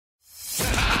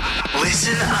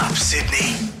Listen up,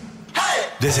 Sydney. Hey!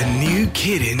 There's a new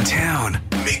kid in town.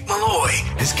 Mick Malloy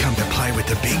has come to play with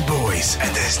the big boys,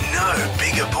 and there's no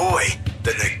bigger boy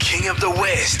than the King of the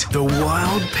West, the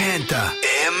Wild Panther,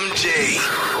 MG.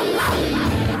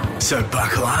 So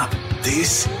buckle up.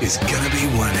 This is going to be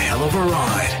one hell of a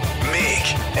ride.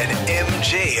 Mick and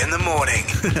MG in the morning.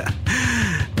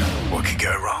 What could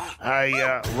go wrong? Hey,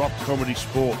 rock comedy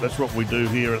sport. That's what we do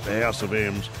here at the House of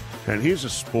M's. And here's a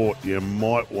sport you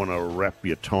might want to wrap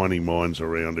your tiny minds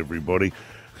around, everybody.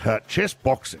 Chess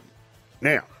boxing.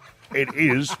 Now, it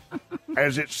is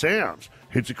as it sounds.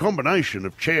 It's a combination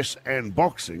of chess and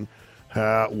boxing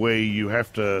where you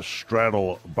have to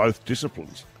straddle both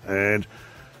disciplines. And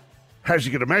as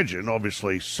you can imagine,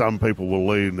 obviously some people will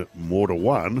lean more to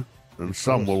one and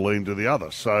some will lean to the other.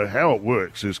 So how it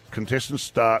works is contestants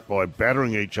start by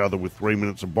battering each other with 3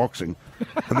 minutes of boxing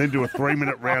and then do a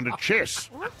 3-minute round of chess.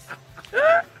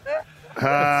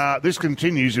 This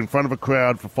continues in front of a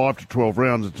crowd for 5 to 12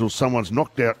 rounds until someone's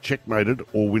knocked out, checkmated,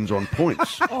 or wins on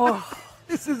points.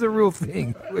 This is a real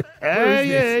thing.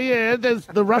 Yeah.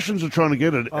 The Russians are trying to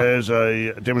get it as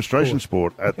a demonstration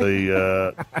sport at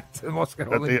the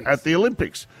at the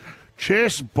Olympics.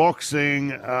 Chess,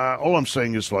 boxing. All I'm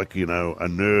saying is like a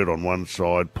nerd on one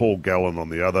side, Paul Gallen on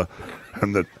the other,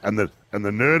 and the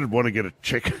nerd would want to get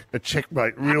a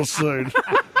checkmate real soon.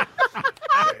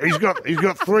 He's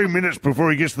got 3 minutes before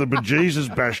he gets the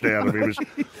bejesus bashed out of him. Is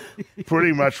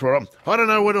pretty much what I don't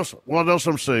know what else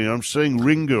I'm seeing. I'm seeing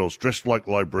ring girls dressed like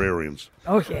librarians.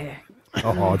 Oh, yeah.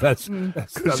 Oh, that's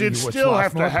because you'd still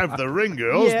have to have the ring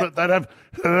girls, but they'd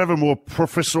have a more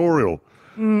professorial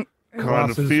kind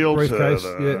of feel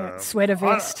to it. Sweater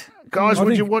vest. Guys,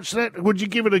 would you watch that? Would you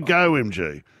give it a go,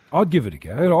 MG? I'd give it a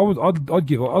go.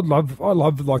 I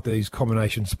love like these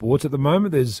combination sports. At the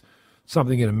moment, there's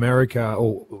something in America,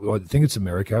 or I think it's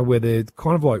America, where they're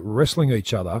kind of like wrestling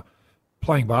each other,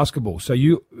 playing basketball. So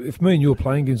if me and you are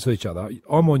playing against each other,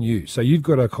 I'm on you. So you've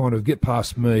got to kind of get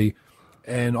past me,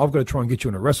 and I've got to try and get you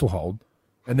in a wrestle hold.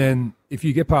 And then if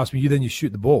you get past me, you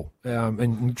shoot the ball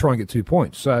and try and get 2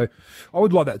 points. So I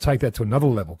would like to take that to another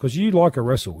level because you like a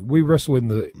wrestle. We wrestle in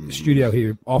the studio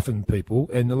here often, people,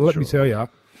 and let me tell you,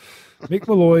 Mick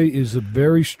Malloy is a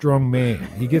very strong man.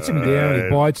 He gets him down.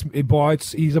 He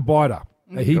bites. He's a biter.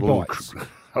 He bites.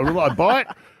 I bite.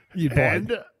 You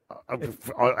bite.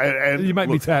 And you make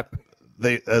me tap.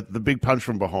 The big punch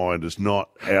from behind is not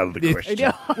out of the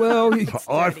question. Well,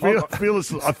 I feel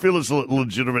it's a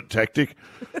legitimate tactic.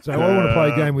 So I want to play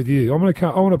a game with you. I want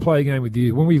to play a game with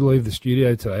you. When we leave the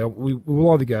studio today,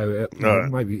 we'll either go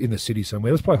out, maybe in the city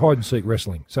somewhere. Let's play hide and seek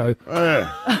wrestling. So you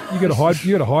got to hide.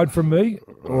 You got to hide from me,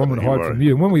 or I'm going to hide from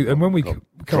you. And when we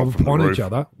come upon each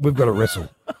other, we've got to wrestle.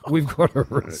 We've got to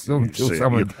wrestle until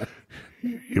someone.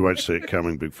 You won't see it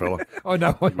coming, big fella. I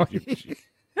know.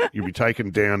 You'll be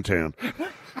taken downtown.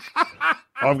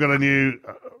 I've got a new.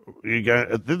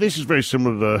 This is very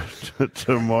similar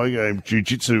to my game,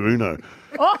 Jiu-Jitsu Uno.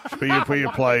 Where you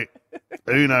play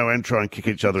Uno and try and kick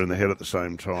each other in the head at the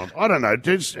same time. I don't know.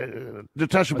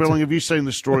 Natasha Belling, have you seen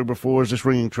this story before? Is this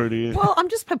ringing true to you? Well, I'm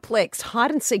just perplexed.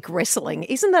 Hide and seek wrestling.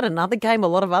 Isn't that another game a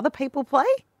lot of other people play?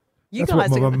 That's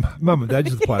what my mum and dad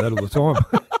used to play that all the time.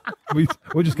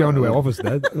 We're just going to our office,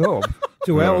 Dad.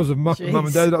 2 hours of mum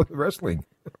and dad wrestling.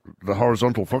 The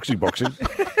horizontal foxy boxing.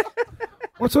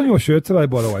 What's on your shirt today,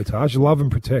 by the way, Taj? Love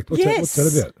and protect. What's that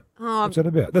about? What's that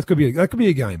about? That could be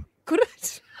a game. Could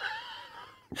it?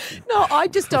 No, I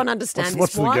just don't understand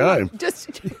what's this. What's the game?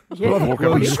 Just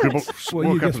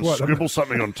walk up and scribble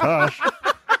something on Tash.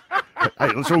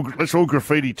 Hey, let's all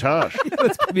graffiti Tash.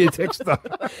 Let's give me a texter.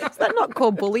 Is that not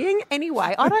called bullying?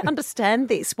 Anyway, I don't understand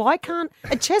this. Why can't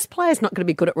a chess player's not going to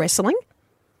be good at wrestling?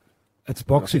 It's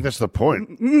boxing. I think that's the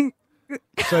point.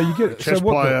 So you get a chess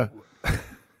player.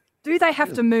 Do they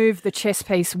have to move the chess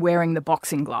piece wearing the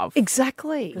boxing glove?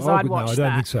 Exactly. Because I'd watch I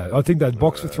don't think so. I think they'd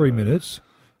box for 3 minutes,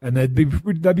 and they'd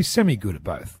be semi good at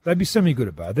both. They'd be semi good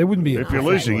at both. There wouldn't be. If you're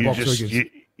losing,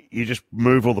 you just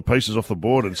move all the pieces off the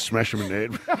board and smash them in the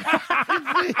head.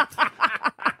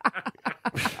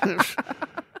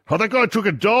 Oh, that guy took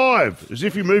a dive, as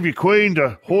if you move your queen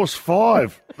to horse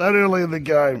 5 that early in the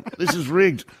game. This is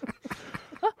rigged.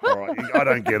 All right, I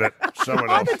don't get it. Someone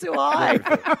else. Neither do I.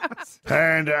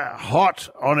 And Hot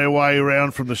on her way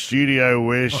around from the studio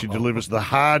where she delivers the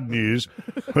hard news.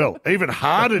 Well, even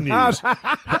harder news.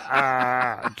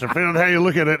 Depending on how you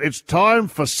look at it, it's time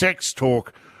for sex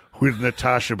talk with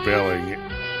Natasha Belling.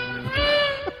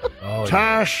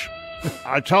 Tash,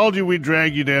 I told you we'd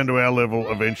drag you down to our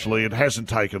level eventually. It hasn't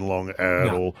taken long at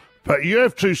all. But you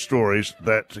have 2 stories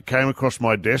that came across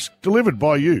my desk, delivered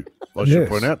by you, I should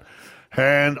point out.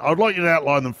 and I'd like you to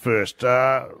outline them first.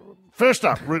 First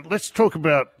up, let's talk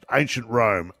about ancient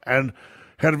Rome, and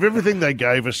out of everything they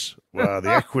gave us, the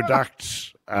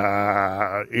aqueducts,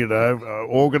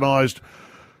 organised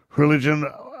religion.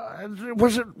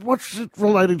 What's it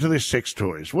relating to their sex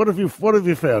toys? What have you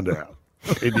found out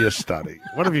in your study?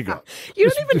 What have you got? You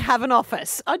don't even have an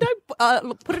office. I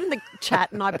don't put it in the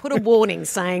chat, and I put a warning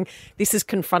saying this is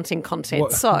confronting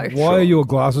content. Why are your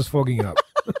glasses fogging up?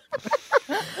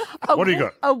 What do you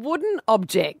got? A wooden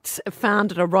object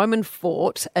found at a Roman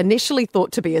fort, initially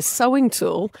thought to be a sewing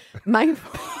tool, may have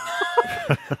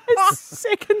been a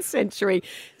 2nd century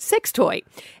sex toy.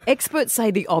 Experts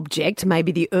say the object may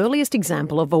be the earliest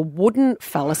example of a wooden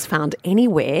phallus found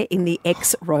anywhere in the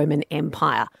ex-Roman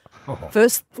Empire.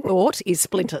 First thought is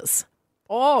splinters.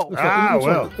 It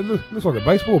looks like a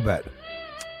baseball bat.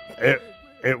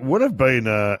 It would have been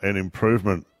an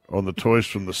improvement on the toys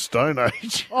from the Stone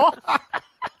Age.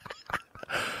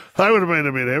 They would have been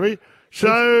a bit heavy.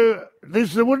 So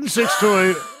the wooden sex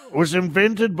toy was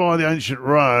invented by the ancient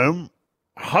Rome,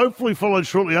 hopefully followed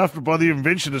shortly after by the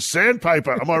invention of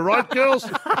sandpaper. Am I right, girls?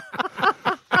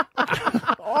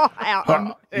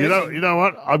 You know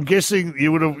what? I'm guessing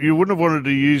you wouldn't have wanted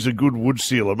to use a good wood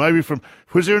sealer. Maybe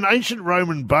was there an ancient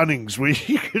Roman Bunnings where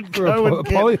you could go and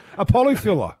get a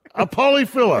polyfiller? A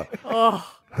polyfiller.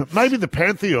 Maybe the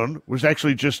Pantheon was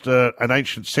actually just an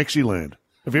ancient sexy land.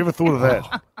 Have you ever thought of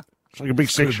that? It's like a big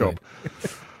sex shop.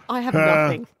 I have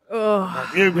nothing.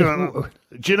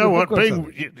 Do you know what?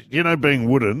 Being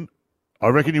wooden, I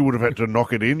reckon you would have had to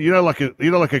knock it in. Like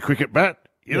a cricket bat.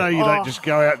 You don't just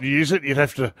go out and use it. You'd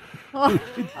have to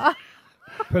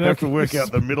work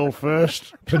out the middle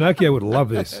first. Pinocchio would love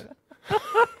this.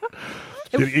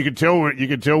 You could tell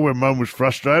when Mum was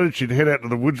frustrated. She'd head out to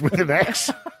the woods with an axe,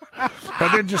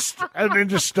 and then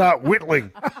just start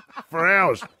whittling for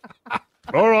hours.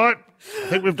 All right, I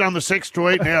think we've done the sex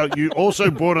toy. Now, you also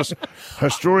brought us a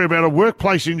story about a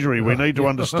workplace injury we need to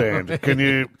understand. Can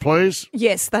you please?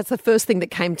 Yes, that's the first thing that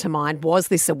came to mind. Was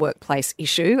this a workplace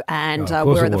issue? And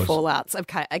where are the fallouts?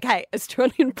 Okay.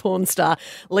 Australian porn star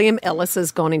Liam Ellis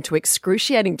has gone into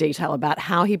excruciating detail about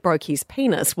how he broke his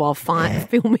penis while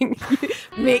filming.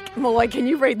 Mick Malloy, can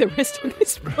you read the rest of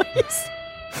this, please?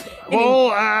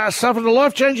 Well, suffered a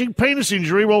life-changing penis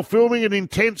injury while filming an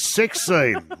intense sex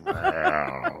scene.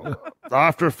 Wow.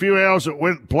 After a few hours, it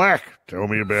went black. Tell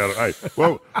me about it. Hey,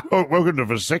 welcome to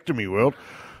vasectomy world.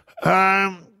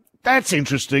 That's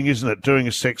interesting, isn't it? Doing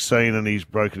a sex scene and he's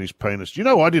broken his penis. Do you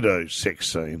know I did a sex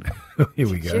scene? Here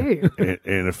we go.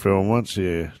 In a film once,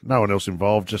 yeah. No one else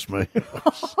involved, just me.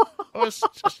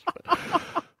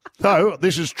 No,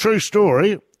 this is true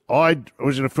story. I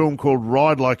was in a film called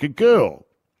Ride Like a Girl.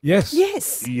 Yes.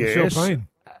 Michelle Payne.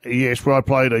 Yes, where I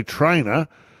played a trainer,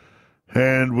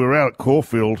 and we were out at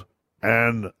Caulfield,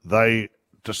 and they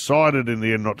decided in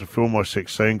the end not to film my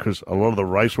sex scene because a lot of the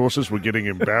racehorses were getting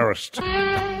embarrassed.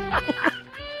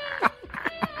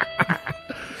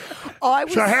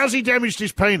 So how's he damaged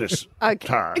his penis? Okay.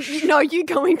 Tash? No, you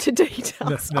go into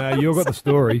details. No, you've got the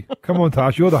story. Come on,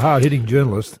 Tash. You're the hard-hitting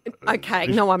journalist. Okay,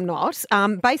 no, I'm not.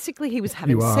 Basically, he was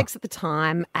having sex at the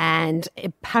time, and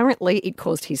apparently it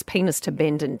caused his penis to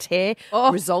bend and tear,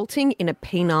 resulting in a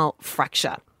penile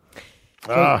fracture.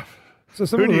 So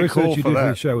some of the research you did for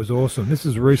the show was awesome. This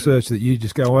is research that you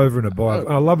just go over and above.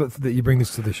 I love it that you bring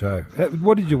this to the show.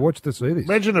 What did you watch to see this?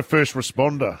 Imagine a first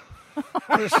responder.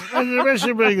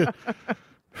 Imagine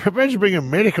being a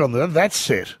medic on that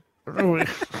set.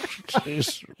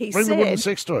 Jeez. He Bring the wooden said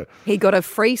sex toy. he got a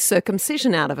free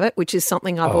circumcision out of it, which is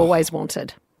something I've always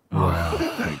wanted. Wow.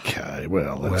 Okay,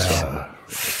 well, that's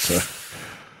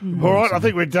all right, I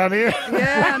think we're done here.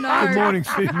 Yeah, no. Good morning,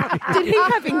 Sydney. Did he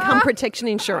have income protection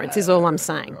insurance is all I'm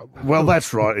saying. Well,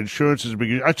 that's right. Insurance is a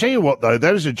big... I tell you what, though,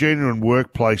 that is a genuine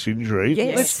workplace injury.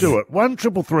 Yes. Let's do it.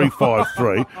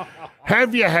 1-333-53.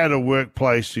 Have you had a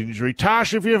workplace injury?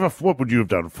 Tash, what would you have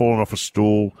done? Fallen off a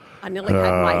stool? I nearly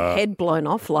had my head blown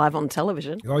off live on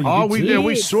television.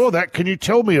 We saw that. Can you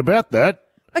tell me about that?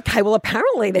 Okay, well,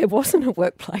 apparently there wasn't a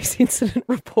workplace incident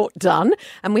report done,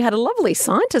 and we had a lovely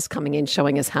scientist coming in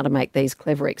showing us how to make these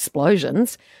clever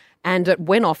explosions, and it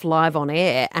went off live on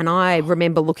air, and I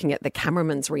remember looking at the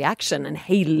cameraman's reaction, and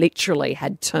he literally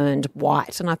had turned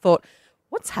white, and I thought,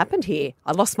 what's happened here?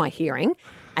 I lost my hearing.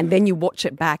 And then you watch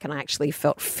it back, and I actually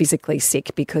felt physically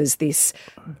sick because this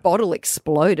bottle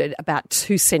exploded about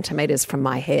 2 centimetres from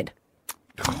my head.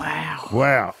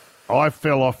 Wow. I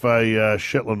fell off a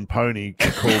Shetland pony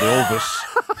called Elvis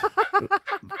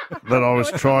that I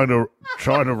was trying to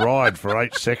ride for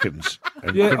 8 seconds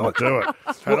and couldn't do it.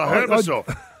 And I hurt myself.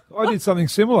 I did something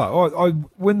similar.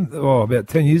 About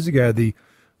 10 years ago, the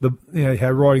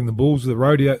how riding the bulls, the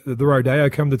rodeo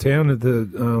come to town at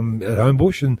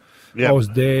Homebush, and Yep. I was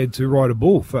dared to ride a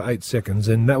bull for 8 seconds,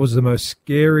 and that was the most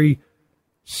scariest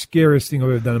thing I've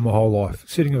ever done in my whole life.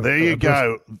 There you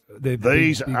go.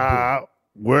 These are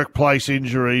workplace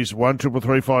injuries.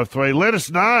 133353. Let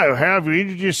us know. How have you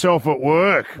injured yourself at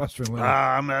work?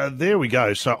 There we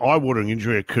go. So, eye-watering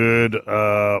injury occurred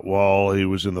while he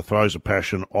was in the throes of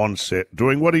passion on set,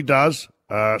 doing what he does.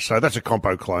 So that's a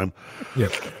compo claim.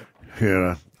 Yep.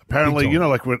 Yeah. Apparently,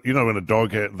 like when a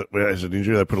dog has an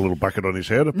injury, they put a little bucket on his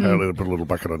head. Apparently, they put a little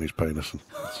bucket on his penis,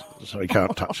 so he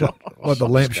can't touch it. Like the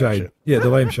lampshade. Yeah, the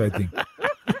lampshade thing.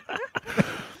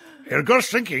 It got us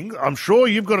thinking. I'm sure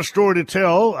you've got a story to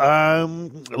tell.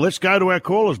 Let's go to our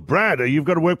callers. Brad, you've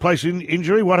got a workplace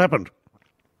injury. What happened?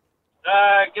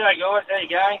 G'day, guys. How you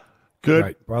going? Good.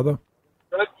 Great, brother.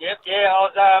 Good. Yep. Yeah, I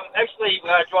was actually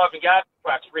driving garbage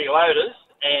trucks, reloaders,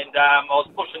 and I was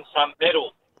pushing some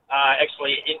metal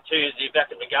actually into the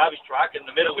back of the garbage truck, and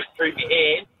the metal went through my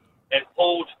hand and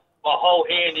pulled my whole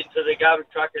hand into the garbage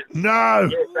truck. And, No.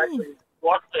 Yeah, it's actually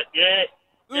watched it. Yeah.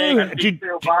 Yeah, got a big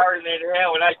steel bar in there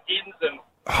now and 8 pins and.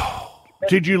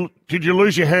 Did you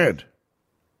lose your hand?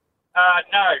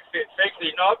 No,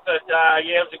 thankfully not. But it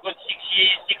was a good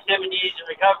 7 years in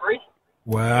recovery.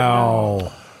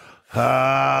 Wow.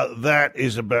 That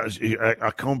is about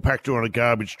a compactor on a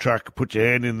garbage truck. Put your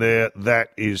hand in there. That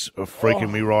is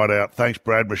freaking me right out. Thanks,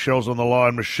 Brad. Michelle's on the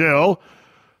line. Michelle,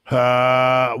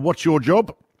 what's your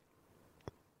job?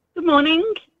 Good morning.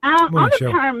 I'm a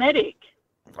Michelle. paramedic.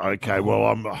 Okay, well,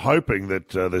 I'm hoping that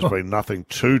there's been nothing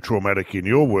too traumatic in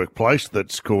your workplace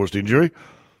that's caused injury.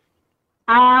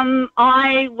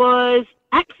 I was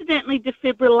accidentally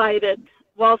defibrillated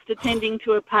whilst attending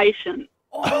to a patient.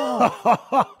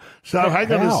 So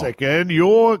hang on a second.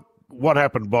 What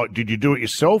happened? Did you do it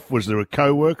yourself? Was there a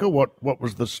co-worker? What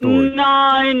was the story?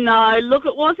 No. Look,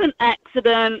 it wasn't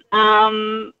accident.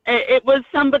 It was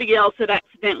somebody else that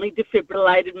accidentally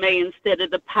defibrillated me instead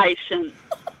of the patient.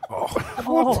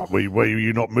 Were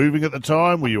you not moving at the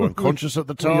time? Were you unconscious at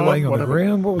the time? Were you laying on the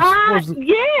ground? What was the...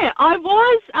 Yeah, I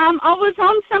was. I was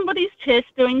on somebody's chest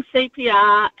doing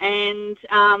CPR, and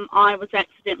I was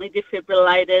accidentally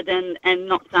defibrillated and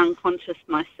knocked unconscious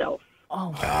myself.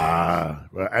 And I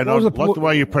like the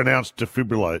way you pronounced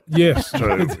defibrillate. Yes.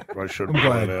 Too. I should I'm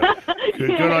glad.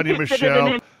 Good on you,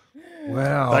 Michelle.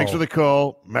 Wow. Thanks for the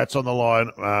call. Matt's on the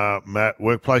line. Matt,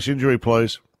 workplace injury,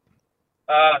 please.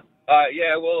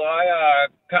 I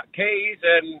cut keys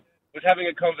and was having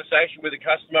a conversation with a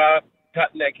customer,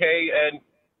 cutting their key, and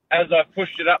as I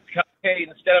pushed it up to cut the key,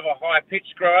 instead of a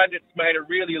high-pitched grind, it's made a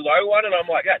really low one, and I'm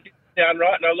like, that didn't sound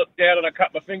right, and I looked down and I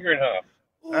cut my finger in half.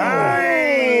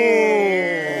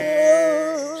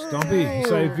 Stumpy.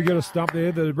 So if you got a stump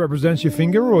there that represents your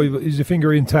finger, or is your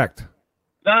finger intact?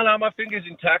 No, my finger's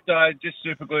intact. I just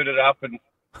super glued it up and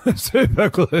Super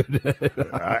glued.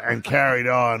 And carried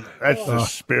on. That's the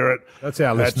spirit. That's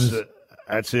our listeners.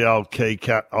 That's the old key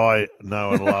cut I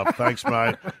know and love. Thanks,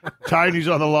 mate. Tony's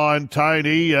on the line.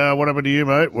 Tony, what happened to you,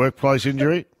 mate? Workplace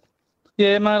injury?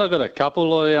 Yeah, mate, I got a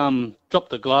couple. I dropped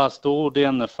the glass door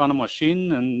down the front of my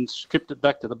shin and stripped it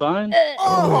back to the bone.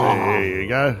 There you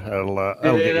go.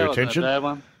 That'll get your attention. That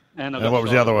was a bad one. And what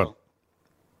was the other one?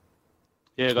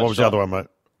 Yeah, what was the other one, mate?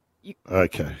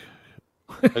 Okay.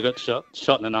 I got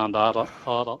shot in an arm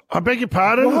harder. I beg your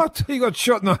pardon? What? You got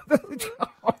shot in the...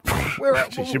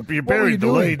 You buried the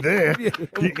lead there. Yeah.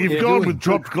 You've gone with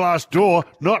dropped glass door,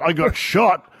 not I got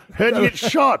shot. How'd you get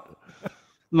shot?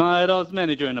 Mate, I was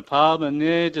manager in a pub, and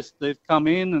they've come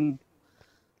in, and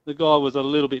the guy was a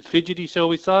little bit fidgety, shall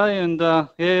we say, and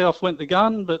off went the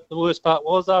gun. But the worst part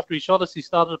was, after he shot us, he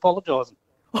started apologising.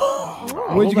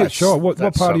 Where'd you get shot? What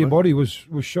part of your body was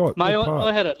shot? Mate,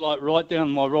 I had it like right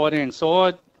down my right-hand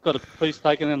side. Got a piece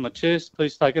taken out of my chest,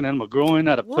 piece taken out of my groin,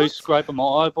 had a piece scraping my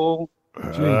eyeball.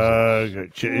 The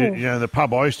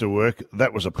pub I used to work,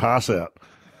 that was a pass out.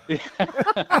 Very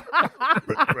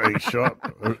shot.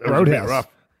 It was a bit rough.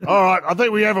 All right, I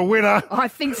think we have a winner. I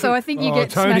think so. I think you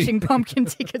get Tony. Smashing Pumpkin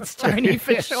tickets, Tony,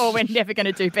 for sure. We're never going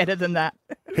to do better than that.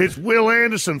 It's Will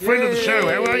Anderson, friend of the show.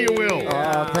 How are you, Will?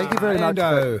 Thank you very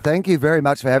much. Thank you very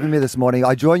much for having me this morning.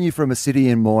 I join you from a city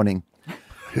in mourning.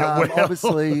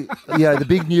 Obviously, the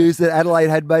big news that Adelaide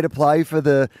had made a play for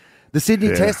the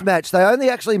Sydney Test match. They only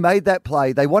actually made that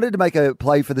play. They wanted to make a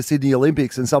play for the Sydney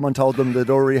Olympics, and someone told them that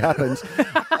it already happened.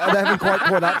 And they haven't quite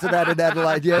caught up to that in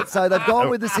Adelaide yet. So they've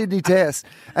gone with the Sydney Test,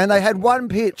 and they had one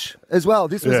pitch as well.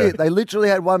 This was it. They literally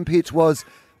had one pitch, was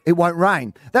it won't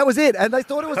rain. That was it. And they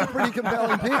thought it was a pretty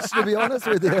compelling pitch, to be honest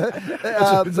with you.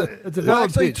 It's a valid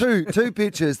actually, pitch. two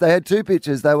pitches. They had two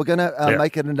pitches. They were going to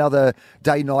make it another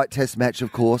day-night test match,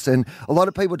 of course. And a lot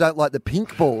of people don't like the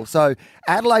pink ball. So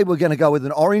Adelaide were going to go with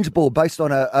an orange ball based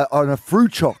on a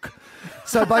fruit choc.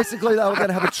 So basically, they were going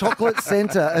to have a chocolate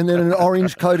centre and then an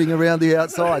orange coating around the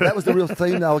outside. That was the real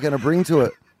theme they were going to bring to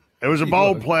it. It was a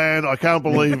bold plan. I can't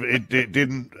believe it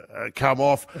didn't come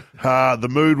off. The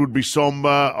mood would be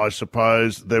sombre, I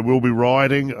suppose. There will be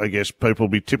rioting. I guess people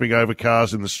will be tipping over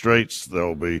cars in the streets.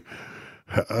 There'll be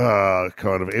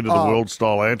kind of end-of-the-world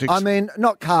style antics. I mean,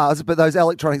 not cars, but those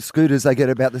electronic scooters they get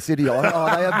about the city on.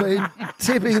 Oh, they have been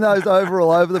tipping those over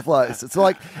all over the place. It's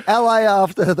like LA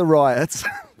after the riots.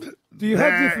 Do you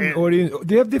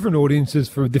have different audiences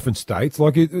for different states?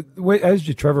 Like, as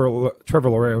you travel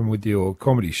around with your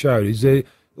comedy show, is there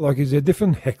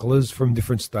different hecklers from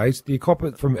different states? Do you cop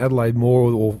it from Adelaide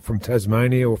more, or from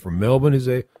Tasmania, or from Melbourne? Is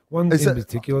there one in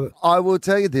particular? I will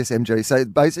tell you this, MG. So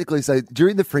basically,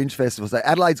 during the Fringe Festival, so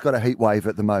Adelaide's got a heat wave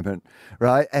at the moment,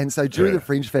 right? And so during the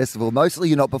Fringe Festival, mostly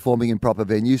you're not performing in proper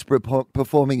venues,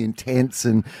 performing in tents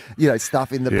and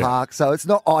stuff in the park. So it's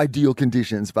not ideal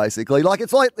conditions, basically. Like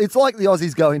it's like the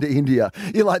Aussies going to India.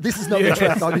 You're like, this is not the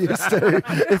track I'm used to.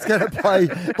 It's going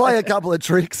to play a couple of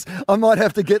tricks. I might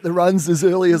have to get the runs as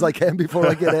early as I can before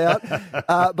I get out.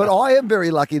 But I am very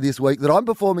lucky this week that I'm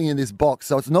performing in this box.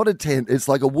 So it's not a tent. It's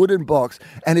like a wooden box,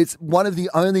 and it's one of the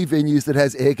only venues that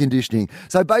has air conditioning.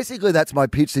 So basically that's my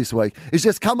pitch this week, is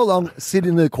just come along, sit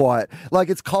in the quiet. Like,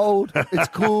 it's cold, it's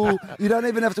cool, you don't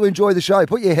even have to enjoy the show.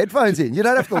 Put your headphones in, you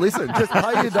don't have to listen, just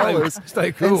pay your dollars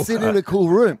stay cool. and sit in a cool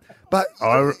room. But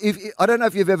I don't know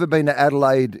if you've ever been to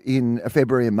Adelaide in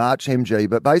February and March, MG,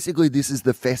 but basically this is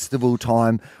the festival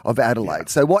time of Adelaide. Yeah.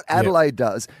 So what Adelaide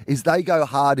does is they go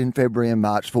hard in February and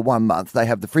March for 1 month. They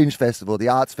have the Fringe Festival, the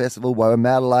Arts Festival, Woa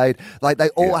Adelaide. Like, they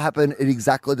all happen at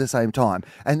exactly the same time.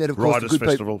 And then, of course, Writers'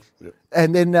 Festival.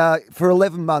 And then for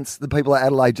 11 months, the people at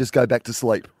Adelaide just go back to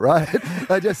sleep, right?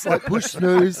 They just push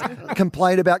snooze,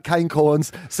 complain about cane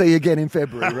corns, see you again in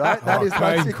February, right? That is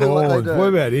basically what they do. What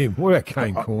about him? What about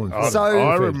cane corns? So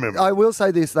I remember. I will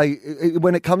say this: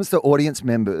 when it comes to audience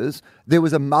members, there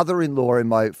was a mother-in-law in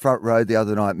my front row the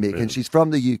other night, Mick, and she's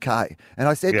from the UK. And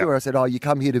I said to her, I said, "Oh, you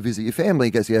come here to visit your family?"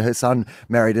 She goes, "Yeah, her son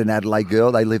married an Adelaide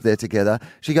girl. They live there together."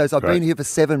 She goes, "I've been here for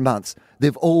 7 months.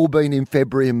 They've all been in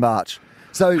February and March."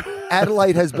 So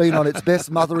Adelaide has been on its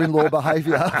best mother-in-law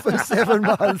behaviour for 7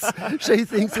 months. She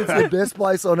thinks it's the best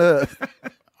place on earth.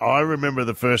 I remember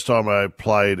the first time I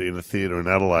played in a theatre in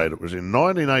Adelaide. It was in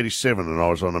 1987, and I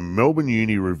was on a Melbourne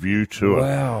Uni review tour.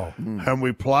 Wow. And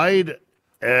we played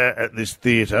at this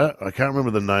theatre. I can't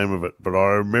remember the name of it, but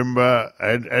I remember,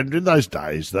 and in those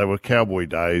days, they were cowboy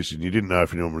days, and you didn't know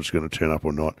if anyone was going to turn up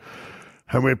or not.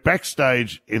 And we're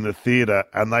backstage in the theatre,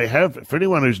 and they have, for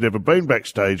anyone who's never been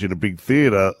backstage in a big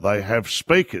theatre, they have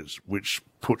speakers, which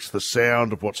puts the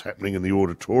sound of what's happening in the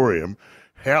auditorium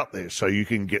out there so you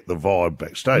can get the vibe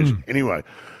backstage. Anyway,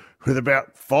 with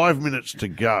about 5 minutes to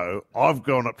go, I've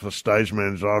gone up to the stage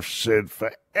manager. I've said,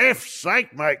 for F's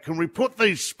sake, mate, can we put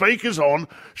these speakers on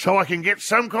so I can get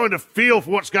some kind of feel for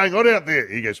what's going on out there?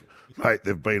 He goes, mate,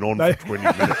 they've been on for 20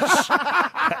 minutes.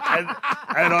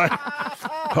 and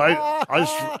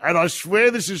I swear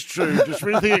this is true. Just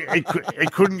really think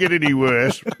it couldn't get any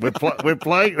worse. We're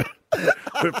playing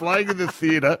in the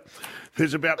theatre.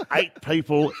 There's about 8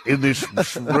 people in this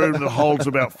room that holds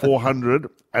about 400,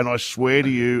 and I swear to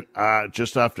you,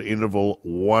 just after interval,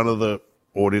 one of the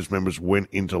audience members went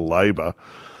into labour.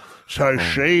 So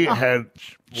she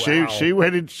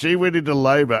went into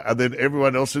labour, and then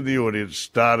everyone else in the audience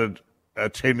started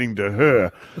attending to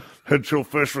her until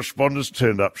first responders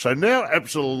turned up. So now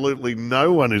absolutely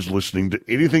no one is listening to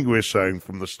anything we're saying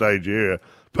from the stage area.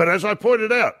 But as I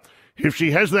pointed out, if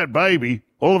she has that baby,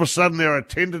 all of a sudden their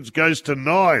attendance goes to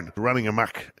 9, running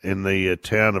amok in the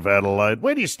town of Adelaide.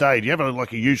 Where do you stay? Do you have a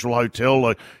usual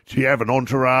hotel? Do you have an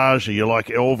entourage? Are you like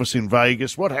Elvis in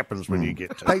Vegas? What happens when you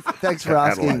get to Thanks for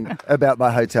asking about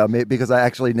my hotel, Mick, because I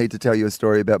actually need to tell you a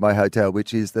story about my hotel,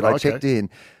 which is that I checked in.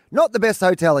 Not the best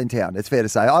hotel in town, it's fair to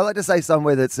say. I like to say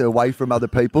somewhere that's away from other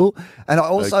people. And I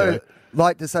also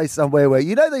like to say somewhere where,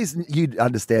 you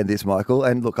understand this, Michael,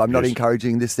 and look, I'm not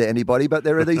encouraging this to anybody, but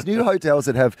there are these new hotels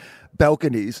that have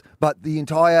balconies, but the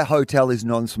entire hotel is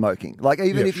non-smoking. Like,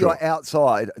 even if you're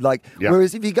outside,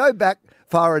 whereas if you go back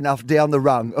far enough down the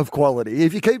rung of quality.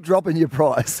 If you keep dropping your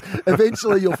price,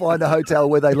 eventually you'll find a hotel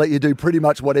where they let you do pretty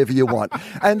much whatever you want.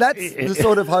 And that's the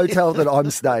sort of hotel that I'm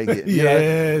staying in.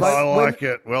 Yes. I like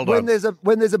it. Well done.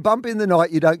 When there's a bump in the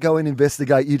night, you don't go and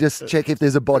investigate. You just check if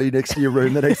there's a body next to your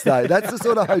room the next day. That's the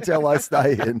sort of hotel I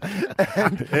stay in.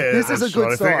 And this is a good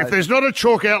right. sign. If there's not a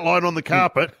chalk outline on the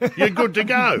carpet, you're good to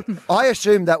go. I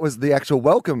assumed that was the actual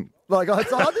welcome. Like, I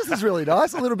thought, oh, this is really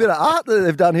nice. A little bit of art that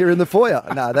they've done here in the foyer.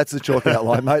 No, that's the chalk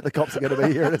outline, mate. The cops are going to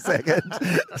be here in a second.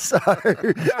 So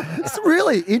it's a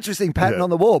really interesting pattern on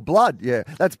the wall. Blood,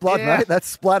 that's blood, mate. That's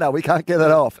splatter. We can't get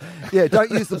that off. Yeah,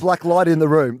 don't use the black light in the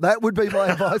room. That would be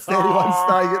my advice to anyone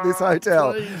staying at this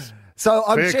hotel. Please. So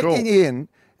I'm checking in.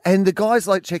 And the guy's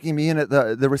like checking me in at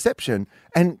the reception.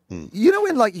 And you know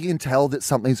when like you can tell that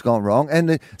something's gone wrong?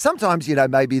 And sometimes, you know,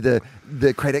 maybe the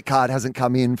credit card hasn't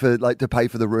come in for like to pay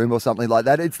for the room or something like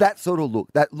that. It's that sort of look,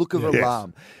 that look of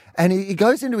alarm. And he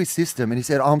goes into his system and he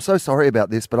said, I'm so sorry about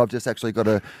this, but I've just actually got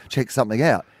to check something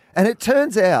out. And it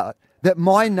turns out that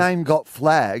my name got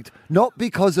flagged, not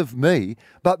because of me,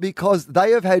 but because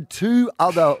they have had two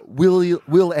other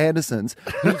Will Andersons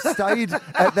who've stayed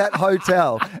at that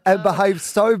hotel and behaved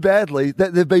so badly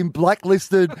that they've been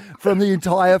blacklisted from the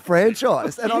entire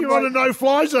franchise. And You're on a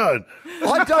no-fly zone.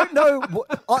 I don't know.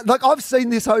 Like, I've seen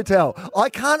this hotel. I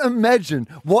can't imagine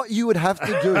what you would have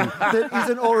to do that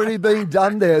isn't already being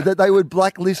done there, that they would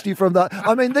blacklist you from the...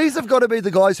 I mean, these have got to be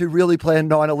the guys who really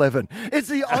planned 9/11. It's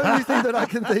the only thing that I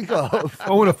can think of.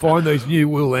 I want to find these new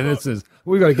Will Andersons.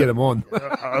 We've got to get them on.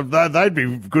 They'd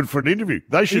be good for an interview.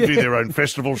 They should do their own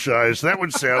festival shows. That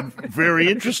would sound very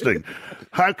interesting.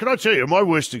 Can I tell you, my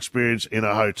worst experience in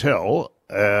a hotel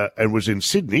and was in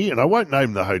Sydney, and I won't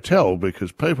name the hotel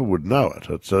because people would know it.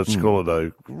 It's called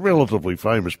a relatively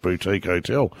famous boutique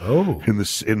hotel in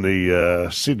the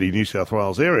Sydney, New South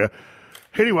Wales area.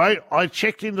 Anyway, I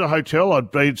checked into the hotel.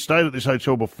 I'd stayed at this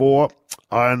hotel before,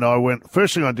 and I went.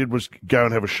 First thing I did was go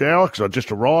and have a shower because I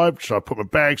just arrived. So I put my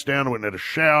bags down, I went and had a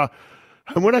shower,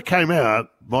 and when I came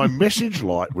out, my message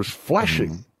light was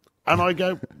flashing, and I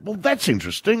go, "Well, that's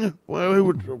interesting.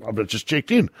 Well, I've just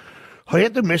checked in." I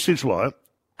had the message light,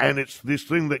 and it's this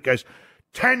thing that goes,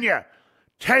 "Tanya,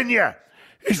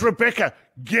 it's Rebecca.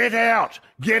 Get out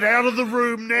of the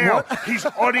room now. What? He's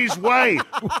on his way,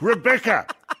 Rebecca."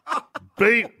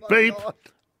 Beep, beep,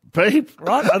 beep,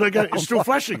 right? And I go, it's still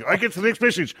flashing. I get to the next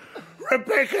message.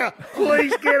 Rebecca,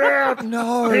 please get out.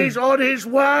 No. He's on his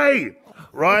way,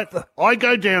 right? I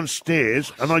go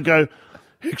downstairs and I go,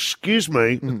 excuse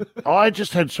me, I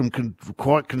just had some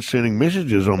quite concerning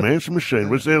messages on my answer machine.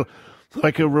 Was there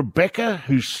like a Rebecca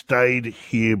who stayed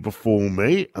here before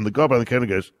me? And the guy behind the counter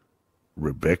goes,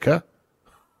 Rebecca?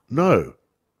 No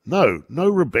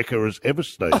Rebecca has ever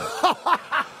stayed.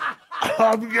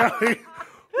 I'm going,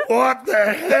 what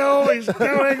the hell is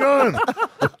going on?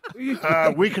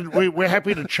 We're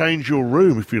happy to change your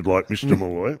room if you'd like, Mr.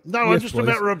 Malloy. No, Yes, I'm just please.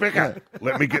 about Rebecca.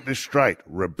 Let me get this straight.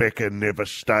 Rebecca never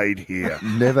stayed here.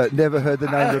 Never heard the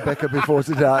name Rebecca before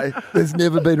today. There's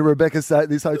never been a Rebecca stay at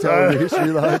this hotel in the history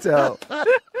of the hotel.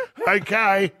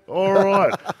 Okay, all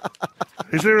right.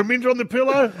 Is there a mint on the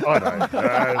pillow? I don't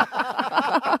know.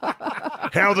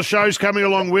 How are the shows coming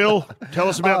along, Will? Tell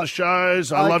us about the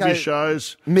shows. I love your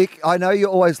shows. Mick, I know you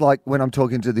always like when I'm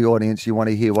talking to the audience, you want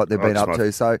to hear what they've been it's up my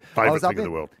to. So favourite thing in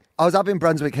the world. I was up in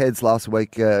Brunswick Heads last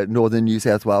week, northern New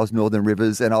South Wales, Northern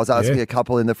Rivers, and I was asking a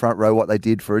couple in the front row what they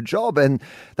did for a job, and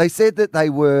they said that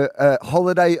they were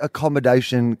holiday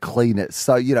accommodation cleaners.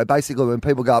 So, you know, basically when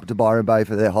people go up to Byron Bay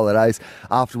for their holidays,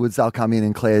 afterwards they'll come in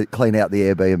and clean out the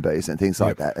Airbnbs and things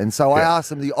like that. And so I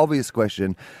asked them the obvious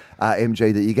question,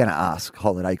 MG, that you're going to ask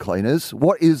holiday cleaners.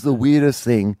 What is the weirdest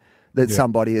thing that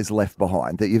somebody has left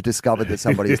behind, that you've discovered that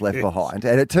somebody has left behind?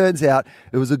 And it turns out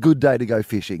it was a good day to go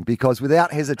fishing because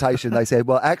without hesitation, they said,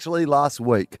 well, actually last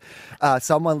week,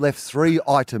 someone left 3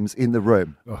 items in the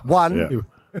room. 1,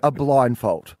 a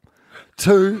blindfold.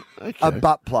 2, a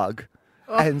butt plug.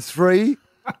 And 3,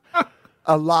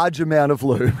 a large amount of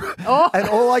lube. And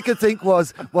all I could think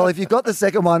was, well, if you've got the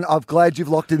second one, I'm glad you've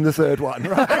locked in the third one,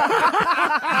 right?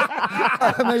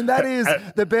 I mean, that is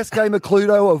the best game of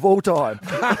Cluedo of all time.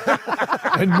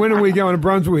 And when are we going to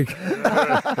Brunswick?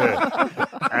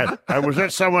 And was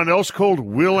that someone else called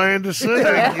Will Anderson?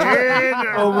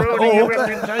 Ruining your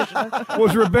reputation.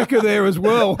 Was Rebecca there as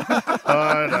well?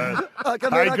 I know.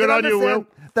 Hey, good on you, Will.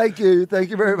 Thank you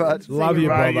very much. Love you,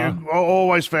 brother. You're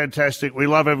always fantastic. We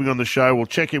love having you on the show. We'll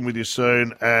check in with you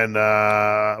soon, and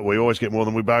we always get more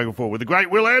than we bargain for with the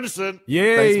great Will Anderson.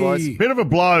 Yay! Thanks, boys. Bit of a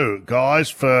blow, guys,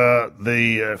 for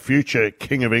the future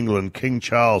King of England, King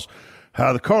Charles,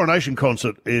 The Coronation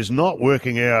concert is not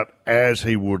working out as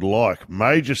he would like.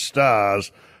 Major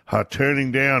stars are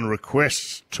turning down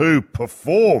requests to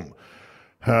perform.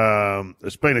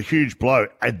 It's been a huge blow.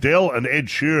 Adele and Ed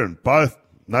Sheeran, both,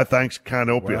 no thanks, can't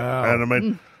help you. And I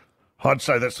mean, I'd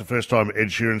say that's the first time Ed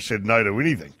Sheeran said no to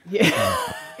anything.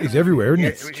 Yeah. He's everywhere,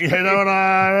 isn't he? You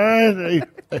know,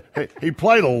 he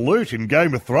played a lute in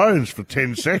Game of Thrones for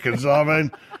 10 seconds. I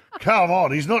mean, come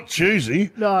on, he's not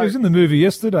choosy. No. He was in the movie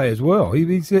yesterday as well.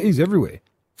 He's everywhere.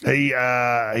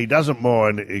 He doesn't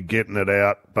mind getting it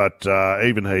out, but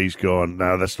even he's gone,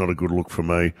 no, that's not a good look for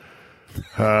me.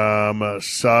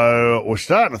 So we're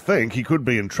starting to think he could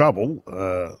be in trouble,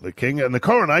 the King. And the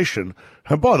Coronation,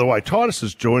 and by the way, Titus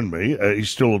has joined me. He's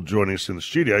still joining us in the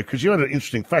studio because you had an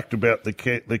interesting fact about the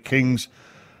King's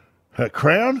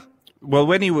crown. Well,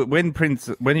 when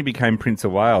he became Prince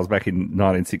of Wales back in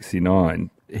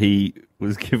 1969, he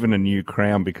was given a new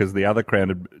crown because the other crown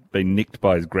had been nicked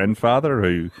by his grandfather,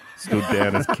 who stood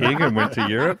down as king and went to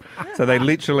Europe. So they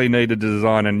literally needed to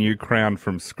design a new crown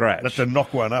from scratch. That's to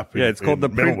knock one up. It's called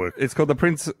the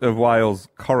Prince of Wales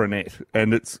coronet,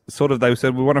 and it's sort of, they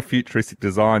said we want a futuristic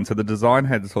design. So the design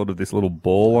had sort of this little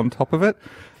ball on top of it,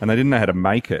 and they didn't know how to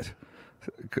make it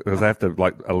because they have to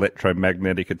like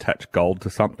electromagnetic attach gold to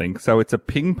something. So it's a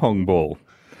ping pong ball.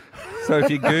 So if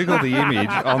you Google the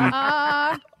image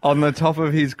on the top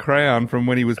of his crown from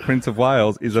when he was Prince of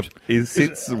Wales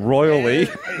sits royally.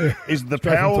 Is the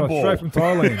Powerball. Straight from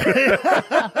Thailand.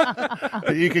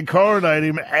 You can coronate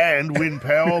him and win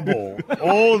Powerball.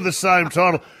 All in the same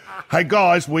title. Hey,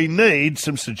 guys, we need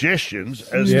some suggestions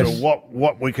as to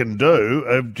what we can do.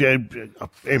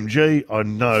 MG, I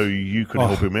know you could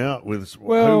help him out with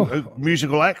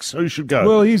musical acts. Who should go?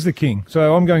 Well, he's the King.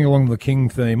 So I'm going along the King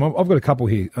theme. I've got a couple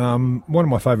here. One of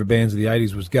my favourite bands of the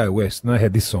 80s was Go West, and they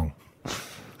had this song.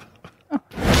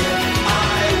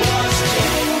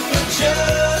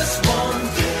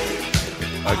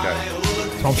 Okay.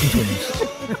 Thompson Twins.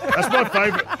 That's my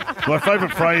favourite. My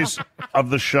favourite phrase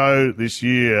of the show this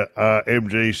year,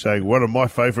 MG saying one of my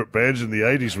favourite bands in the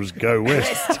 80s was Go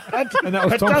West. And that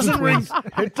was Thompson Twins.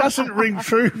 It doesn't ring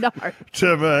true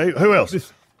to me. Who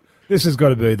else? This has got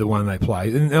to be the one they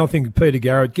play. And I think Peter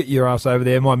Garrett, get your ass over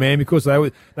there, my man, because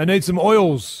they need some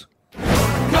oils. Yeah,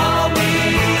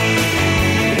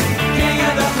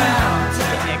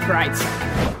 great.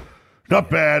 Not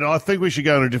bad. I think we should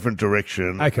go in a different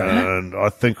direction. Okay. And I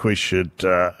think we should.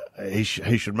 He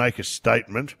should make a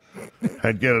statement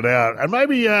and get it out, and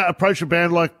maybe approach a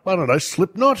band like, I don't know,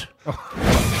 Slipknot.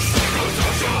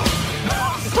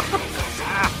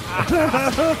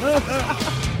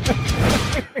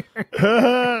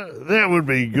 That would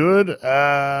be good.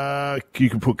 You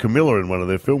can put Camilla in one of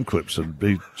their film clips and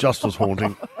be just as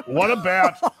haunting. What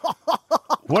about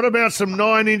some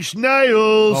 9 Inch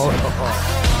Nails?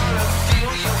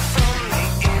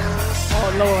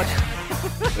 Oh, Lord.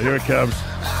 Here it comes.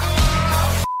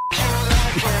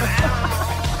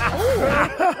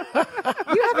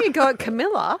 You having a go at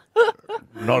Camilla?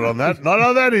 Not on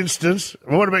that instance.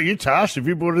 What about you, Tash? Have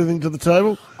you brought anything to the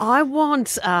table? I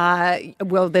want,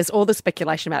 there's all the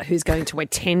speculation about who's going to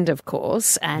attend, of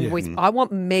course, and I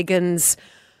want Megan's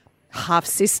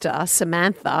half-sister,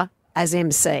 Samantha, as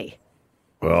MC.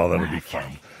 Well, that'll be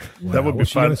fun. Wow, That would be what's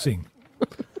she fun. going to sing?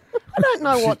 I don't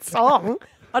know what song.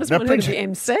 I just want her to be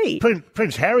MC.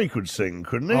 Prince Harry could sing,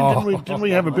 couldn't he? Didn't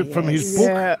we have a bit from his book?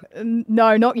 Yeah,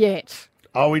 no, not yet.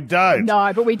 Oh, we don't?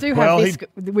 No, but we do have this.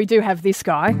 We do have this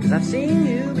guy. I've seen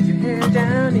you with your hair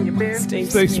down and your bare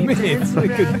Steve Smith. Since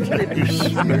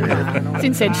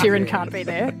Ed Sheeran can't be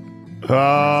there.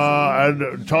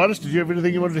 And Titus, did you have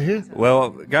anything you wanted to hear? Well,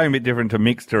 going a bit different to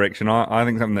Mick's direction, I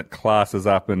think something that classes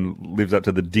up and lives up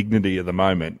to the dignity of the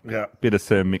moment. Yeah. Bit of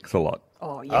Sir Mix-a-Lot.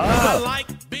 Oh, yeah. I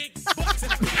like big books.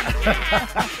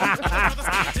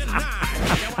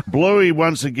 Bluey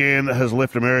once again has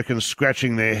left Americans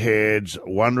scratching their heads,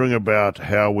 wondering about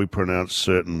how we pronounce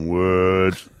certain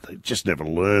words. They just never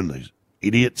learn, these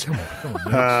idiots.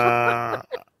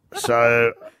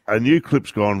 So a new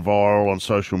clip's gone viral on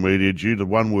social media due to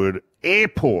one word,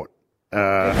 airport.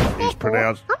 Is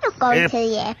pronounced. I'm not going to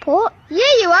the airport.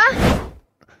 Yeah, you are.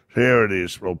 There it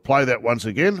is. We'll play that once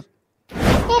again.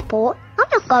 Airport? I'm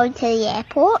not going to the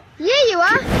airport. Yeah, you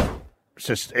are. It's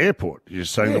just airport. You're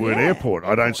saying the word airport.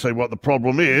 I don't see what the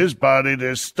problem is, but it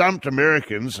has stumped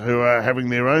Americans who are having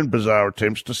their own bizarre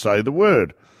attempts to say the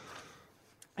word.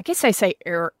 I guess they say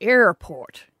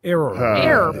airport. Error.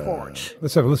 Airport.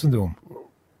 Let's have a listen to him.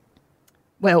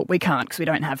 Well, we can't because we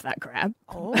don't have that grab.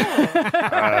 Okay.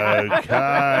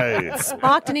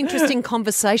 Sparked an interesting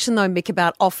conversation, though, Mick,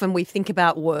 about often we think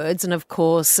about words, and of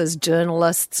course, as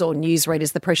journalists or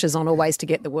newsreaders, the pressure's on always to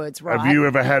get the words right. Have you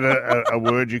ever had a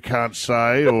word you can't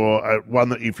say, or one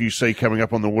that if you see coming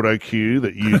up on the auto cue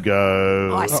that you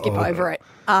go... I skip over it.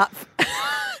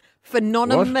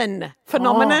 Phenomenon.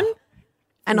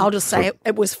 And I'll just say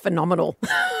it was phenomenal.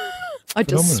 I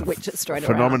just switch it straight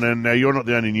Phenomenon. around. Now, you're not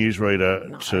the only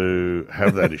newsreader to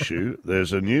have that issue.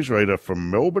 There's a newsreader from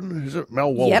Melbourne, is it?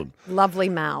 Mel Walden. Yep, lovely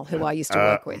Mal, who I used to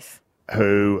work with.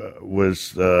 Who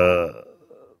was,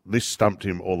 this stumped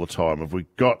him all the time. Have we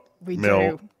got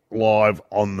Mel live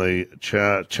on the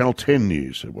Channel 10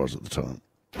 News, it was at the time?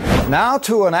 Now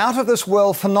to an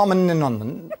out-of-this-world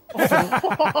phenomenon.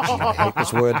 I hate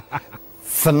this word.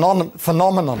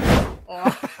 Phenomenon.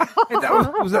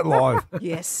 Was that live?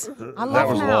 Yes. That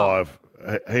was live.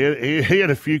 He had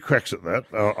a few cracks at that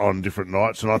on different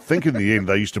nights, and I think in the end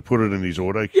they used to put it in his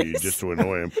auto cue just to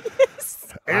annoy him.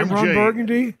 I'm Ron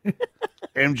Burgundy.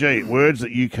 MG, words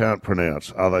that you can't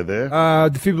pronounce. Are they there?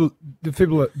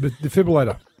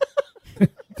 Defibrillator.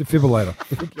 Defibrillator.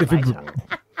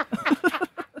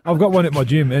 I've got one at my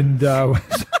gym, and what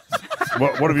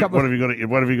have you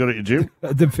got at your gym?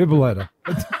 A defibrillator.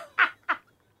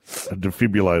 A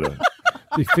defibrillator.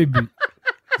 Defib.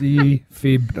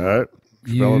 No,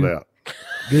 spell it out.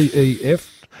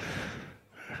 DEF.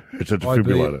 It's a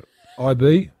defibrillator.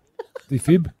 IB.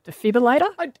 Defib. Defibrillator?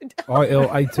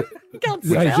 ILAT.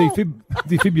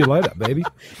 Defibrillator, baby.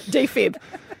 Defib.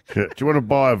 Do you want to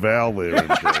buy a vowel there,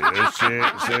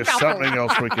 MG? Is there something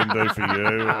else we can do for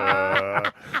you?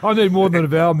 I need more than a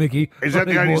vowel, Mickey. Is that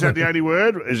the only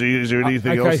word? Is there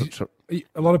anything else?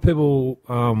 A lot of people,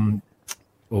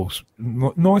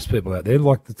 nice people out there,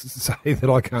 like to say that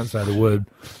I can't say the word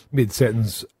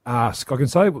mid-sentence. Ask. I can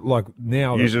say like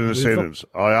now. Use it in a sentence.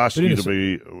 I asked you to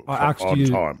be on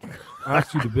time. I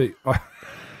asked you to be. I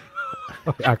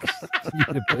asked you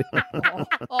to be.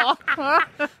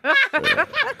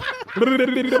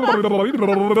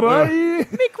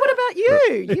 Mick, what about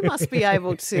you? You must be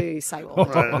able to say all the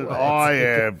different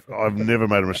words. I've never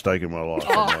made a mistake in my life.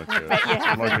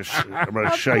 I'm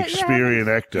a Shakespearean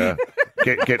actor.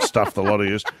 Get stuffed, a lot of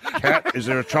yous. Kat, is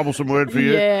there a troublesome word for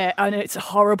you? Yeah, and it's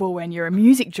horrible when you're a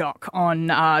music jock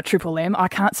on Triple M. I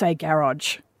can't say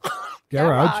garage.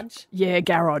 Garage? Yeah,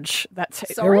 garage. That's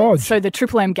it. Garage. So the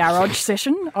Triple M garage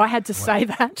session, I had to say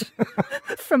that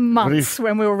for months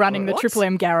when we were running the Triple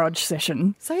M garage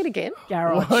session. Say it again.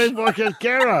 Garage. Like a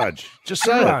garage. Just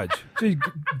say Garage. it.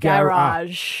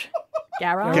 Garage.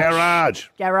 Garage.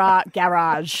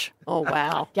 Garage. Oh,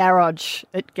 wow. Garage.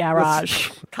 At garage.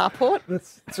 Carport?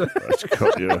 That's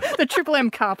got you. The Triple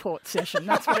M carport session.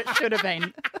 That's what it should have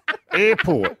been.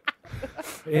 Airport.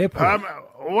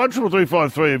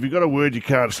 13353. If you've got a word you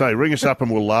can't say, ring us up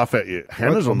and we'll laugh at you.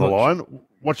 Hannah's on the line.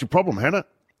 What's your problem, Hannah?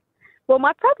 Well,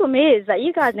 my problem is that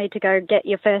you guys need to go get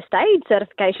your first aid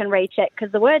certification rechecked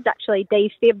because the word's actually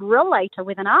defibrillator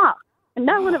with an R. And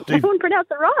no one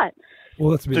pronounced it right.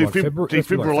 Well, that's a bit like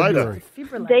defibrillator.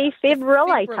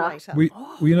 Defibrillator.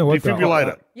 Well, you know what?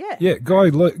 Defibrillator. Yeah.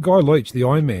 Guy Leach, the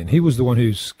Iron Man, he was the one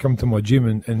who's come to my gym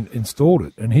and installed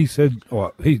it. And he said,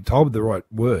 he told me the right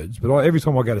words, but every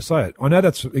time I go to say it, I know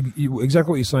that's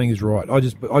exactly what you're saying is right. I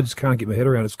just can't get my head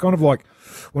around it. It's kind of like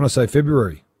when I say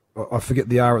February, I forget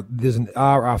the R. There's an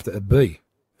R after a B.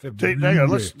 Hang on,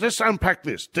 let's unpack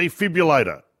this.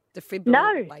 Defibrillator.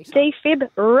 No,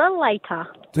 defibrillator.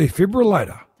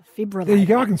 Defibrillator. There you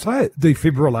go. I can say it.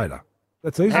 Defibrillator.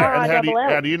 That's easy.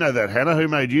 How do you know that, Hannah? Who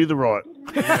made you the right?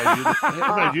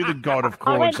 Who made you the god of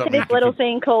calling I went something? to this little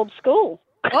thing called school.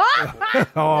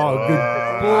 Oh,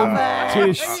 good. Boom,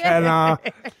 Tish, Hannah.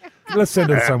 Let's send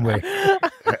her somewhere.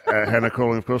 Hannah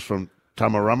calling, of course, from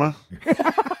Tamarama.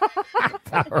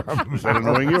 Is that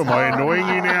annoying you? Am I annoying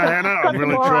you now, Hannah? I'm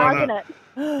really trying to.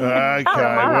 Okay,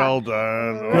 well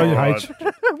done. Right.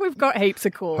 We've got heaps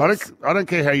of calls. I don't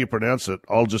care how you pronounce it.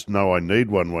 I'll just know I need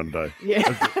one day. Yeah.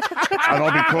 And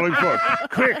I'll be calling for it.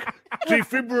 Quick,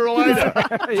 defibrillator.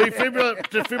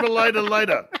 Defibrillator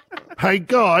later. Hey,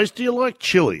 guys, do you like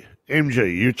chili?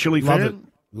 MG, you a chili Love fan? it.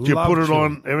 Do you put it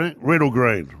on everything? Red or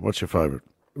green? What's your favourite?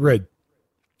 Red.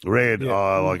 Red. Yeah.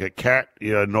 I like a cat,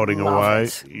 nodding away.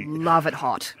 Love it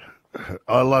hot.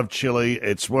 I love chili.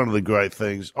 It's one of the great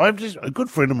things. I have a good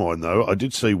friend of mine, though, I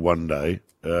did see one day,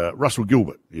 Russell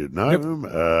Gilbert. You know him,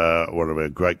 one of our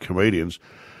great comedians.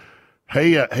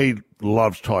 He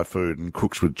loves Thai food and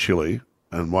cooks with chili.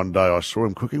 And one day I saw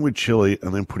him cooking with chili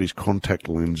and then put his contact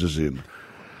lenses in.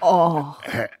 Oh.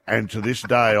 And to this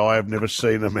day, I have never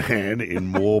seen a man in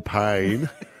more pain.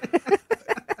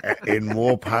 in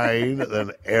more pain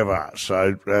than ever.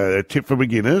 So, a tip for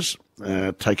beginners,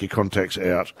 take your contacts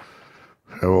out,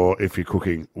 or if you're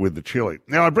cooking with the chili.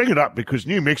 Now, I bring it up because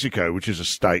New Mexico, which is a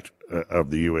state of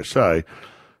the USA,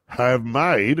 have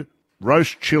made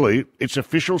roast chili its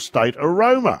official state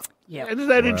aroma. Yeah. Isn't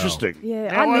that interesting? Yeah,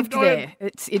 Now, I lived there.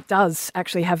 It does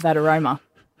actually have that aroma.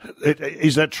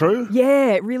 Is that true?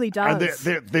 Yeah, it really does. And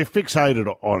they're fixated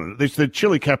on it. It's the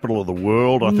chili capital of the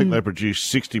world. I think they produce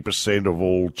 60% of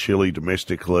all chili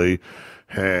domestically,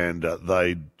 and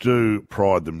they do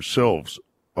pride themselves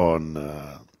on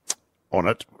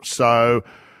it. So,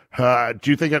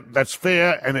 do you think that's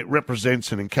fair? And it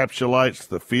represents and encapsulates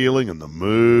the feeling and the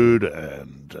mood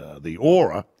and the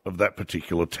aura of that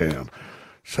particular town.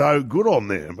 So good on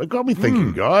them. It got me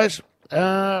thinking, guys.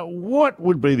 What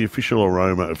would be the official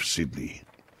aroma of Sydney?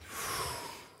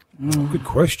 Good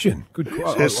question.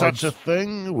 Is there such a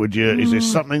thing? Is there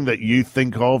something that you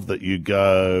think of that you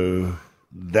go,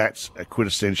 that's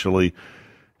quintessentially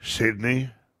Sydney?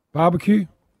 Barbecue?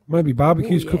 Maybe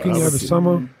barbecues cooking over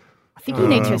summer. I think you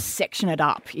need to section it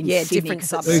up in Sydney, different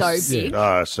 'cause it's suburbs.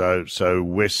 so big. So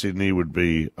West Sydney would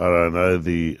be, I don't know,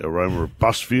 the aroma of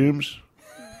bus fumes?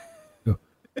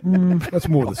 That's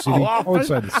more the city. I would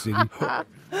say the city.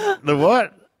 The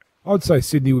what? I'd say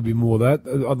Sydney would be more that.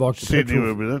 I'd like the Sydney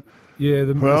petrol. would be that? Yeah,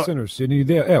 the centre of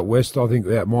Sydney. Out west, I think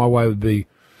out my way would be.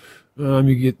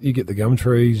 You get the gum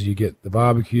trees, you get the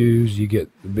barbecues, you get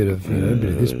a bit of bit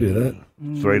of this, bit of that.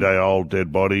 3-day-old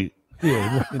dead body.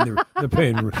 Yeah, in the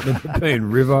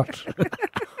Nepean River.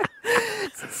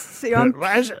 See,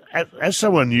 As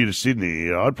someone new to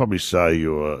Sydney, I'd probably say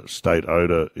your state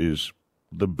odour is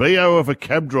the BO of a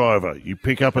cab driver you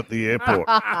pick up at the airport.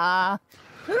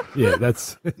 Yeah,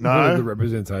 that's No? the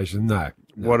representation. No.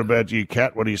 What about you,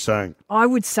 Kat? What are you saying? I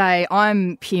would say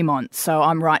I'm Piedmont, so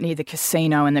I'm right near the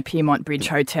casino and the Piedmont Bridge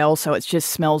Hotel, so it just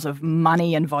smells of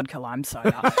money and vodka lime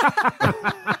soda.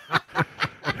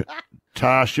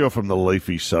 Tash, you're from the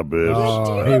leafy suburbs.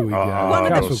 Oh, here we go.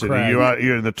 Castle City. Crag.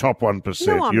 You're in the top 1%.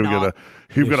 No, I'm not.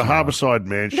 You've got a Harbourside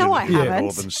mansion No, I in the haven't.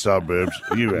 northern suburbs.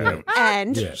 You have.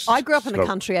 And Yes. I grew up in the Stop.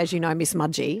 country, as you know, Miss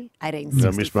Mudgee,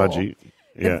 1864. Miss Mudgee.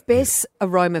 Yeah. The best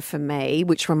aroma for me,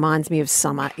 which reminds me of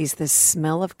summer, is the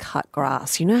smell of cut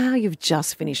grass. You know how you've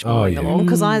just finished mowing the lawn?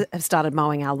 Because I have started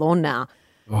mowing our lawn now.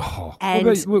 Oh, And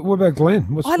what about Glenn?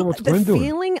 What's the Glenn doing?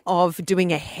 feeling of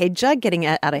doing a hedger, getting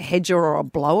out a hedger or a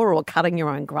blower or cutting your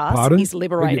own grass Pardon? is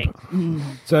liberating.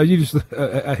 So you just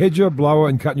a hedger, blower,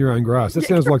 and cutting your own grass. That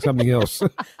sounds like something else.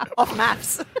 Off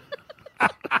maps.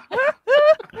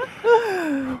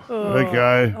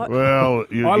 Okay. Well,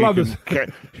 you this.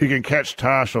 You can catch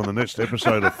Tash on the next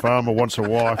episode of Farmer Wants a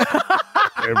Wife.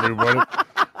 Everybody.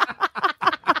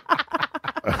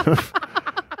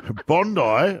 Bondi,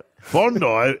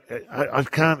 I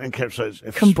can't encapsulate.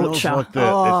 It Kombucha. smells like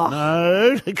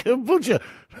no, kombucha.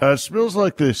 It smells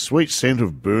like the sweet scent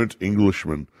of burnt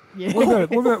Englishman. Yeah.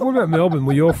 What about Melbourne,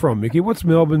 where you're from, Mickey? What's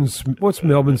Melbourne's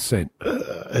scent?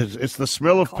 It's the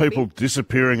smell of people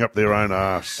disappearing up their own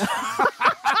arse.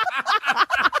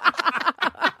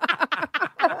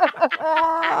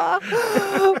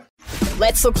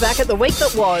 Let's look back at the week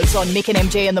that was on Mick and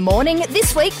MG in the morning.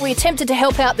 This week, we attempted to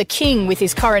help out the King with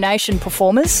his coronation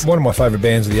performers. One of my favourite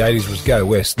bands of the 80s was Go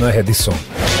West, and they had this song.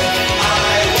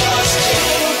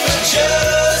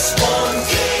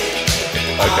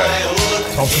 Okay.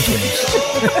 Thompson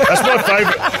Twins. That's my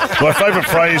favourite. My favourite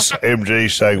phrase, MG,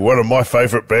 saying one of my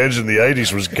favourite bands in the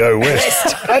 80s was Go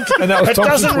West. And that was It Thompson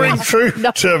doesn't ring Twins. true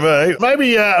to me.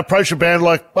 Maybe approach a band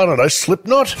like, I don't know,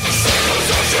 Slipknot?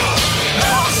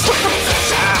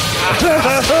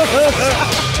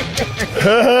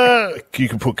 You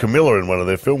can put Camilla in one of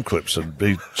their film clips and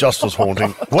be just as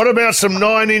haunting. What about some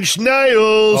 9 Inch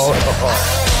Nails?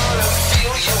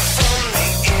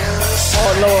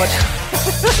 Oh, Lord.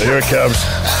 Here it comes.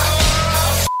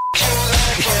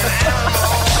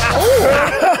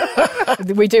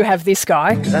 We do have this guy.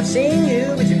 I've seen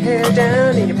you with your hair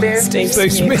down and your bare Steve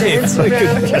Smith.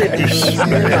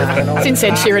 Since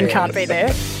Ed Sheeran can't be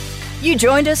there. You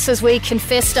joined us as we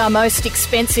confessed our most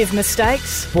expensive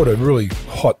mistakes. Bought a really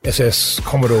hot SS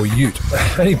Commodore Ute.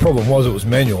 Only problem was it was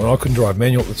manual, and I couldn't drive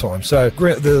manual at the time. So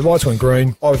the lights went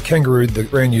green. I kangarooed the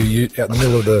brand new Ute out in the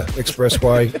middle of the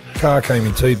expressway. Car came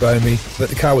in, T-boned me, but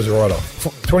the car was a write-off.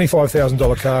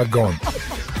 $25,000 car, gone.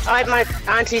 I had my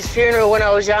auntie's funeral when I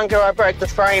was younger. I broke the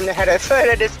frame that had her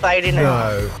photo displayed in it.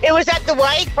 No. It was at the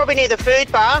wake, probably near the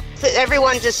food bar. So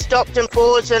everyone just stopped and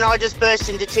paused, and I just burst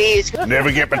into tears.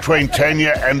 Never get between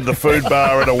Tanya and the food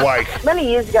bar at a wake. Many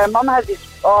years ago, Mum had this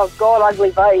Oh, God, ugly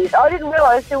vase. I didn't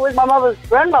realise it was my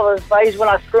grandmother's vase when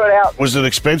I threw it out. Was it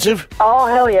expensive? Oh,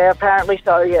 hell yeah, apparently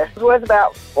so, yeah. It was worth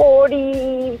about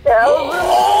 $40,000.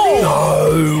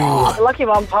 Oh, no. Lucky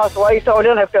Mum passed away, so I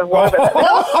don't have to worry about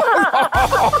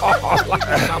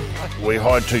that. We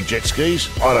hired 2 jet skis.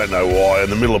 I don't know why. In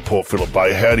the middle of Port Phillip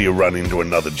Bay, how do you run into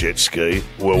another jet ski?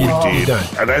 Well, we did.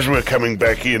 And as we were coming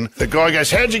back in, the guy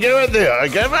goes, how'd you go out there? I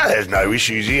go, well, there's no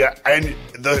issues here. And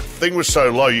the thing was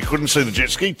so low, you couldn't see the jet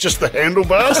ski, just the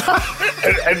handlebars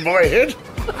and my head.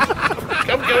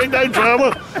 I'm going, no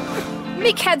drama.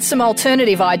 Mick had some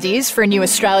alternative ideas for a new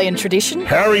Australian tradition.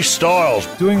 Harry Styles.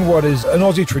 Doing what is an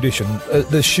Aussie tradition,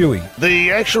 the shoey.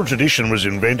 The actual tradition was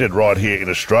invented right here in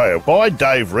Australia by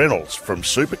Dave Reynolds from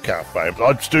Supercar fame.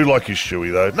 I do like his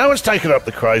shoey, though. No one's taken up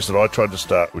the craze that I tried to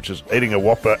start, which is eating a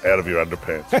Whopper out of your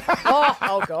underpants.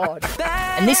 Oh, God.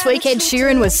 And this week, Ed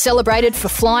Sheeran was celebrated for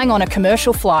flying on a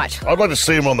commercial flight. I'd like to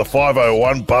see him on the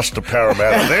 501 bus to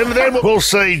Parramatta. then we'll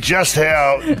see just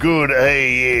how good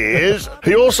he is.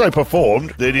 He also performed,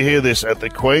 did you hear this, at the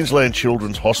Queensland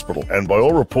Children's Hospital, and by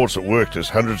all reports it worked, as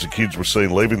hundreds of kids were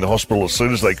seen leaving the hospital as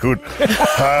soon as they could.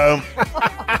 Come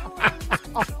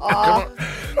on.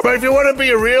 But if you want to be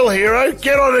a real hero,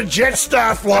 get on a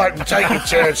Jetstar flight and take your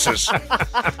chances.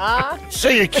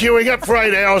 See you queuing up for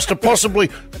 8 hours to possibly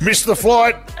miss the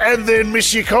flight and then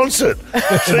miss your concert.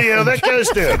 See how that goes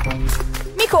down.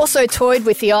 Mick also toyed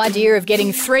with the idea of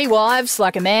getting 3 wives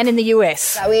like a man in the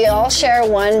US. We all share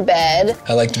one bed.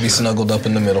 I like to be snuggled up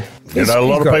in the middle. You know, a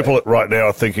lot of people right now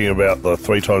are thinking about the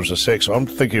 3 times the sex. I'm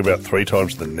thinking about 3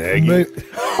 times the nagging.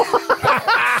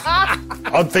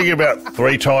 I'm thinking about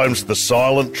 3 times the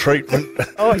silent treatment.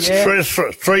 Oh, yeah.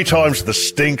 3 times the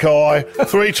stink eye.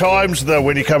 3 times the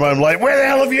when you come home late, where the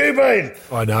hell have you been?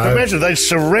 I know. Imagine they'd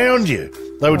surround you.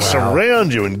 They would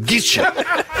surround you and get you.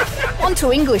 On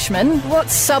to Englishmen. What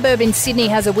suburb in Sydney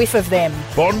has a whiff of them?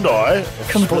 Bondi.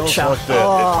 Kombucha. Like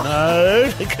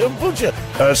no,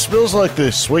 kombucha. Smells like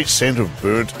the sweet scent of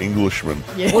burnt Englishman.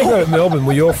 Yeah. What about Melbourne,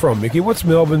 where you're from, Mickey? What's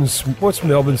Melbourne's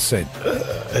scent?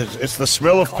 It's the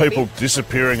smell of people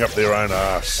disappearing up their own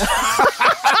arse.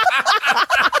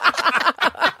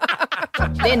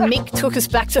 Then Mick took us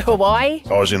back to Hawaii.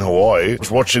 I was in Hawaii. I was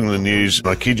watching the news, and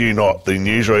I kid you not, the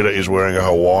newsreader is wearing a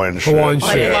Hawaiian shirt.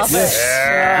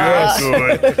 Yes.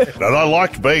 Good. And I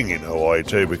liked being in Hawaii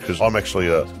too, because I'm actually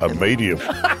a medium.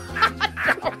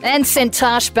 And sent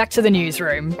Tash back to the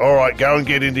newsroom. All right, go and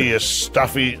get into your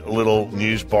stuffy little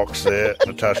news box there,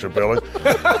 Natasha Belling,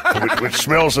 which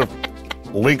smells of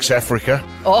Lynx Africa.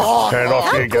 Oh, and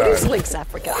off you go. Good is Lynx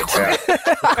Africa?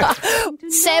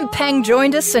 Sam Pang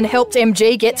joined us and helped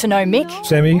MG get to know Mick.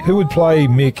 Sammy, who would play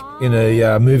Mick in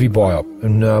a movie biop,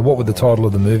 and what would the title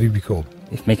of the movie be called?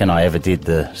 If Mick and I ever did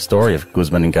the story of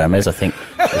Guzman and Gomez, I think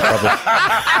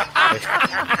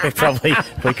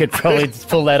we could probably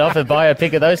pull that off, a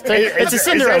biopic of those two. It's a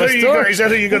Cinderella story. Is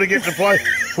that who you got to get to play?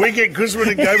 We get Guzman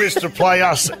and Gomez to play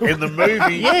us in the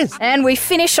movie. Yes. And we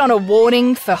finish on a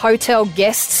warning for hotel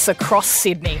guests across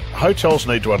Sydney. Hotels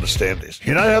need to understand this.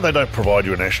 You know how they don't provide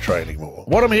you an ashtray anymore?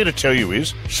 What I'm here to tell you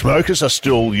is smokers are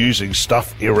still using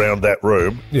stuff around that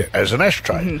room as an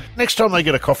ashtray. Mm-hmm. Next time they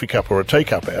get a coffee cup or a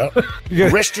teacup out,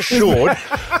 rest assured,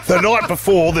 the night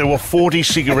before there were 40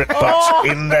 cigarette butts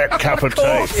in that cup of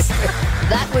tea.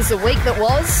 That was the week that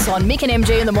was on Mick and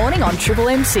MG in the morning on Triple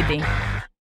M Sydney.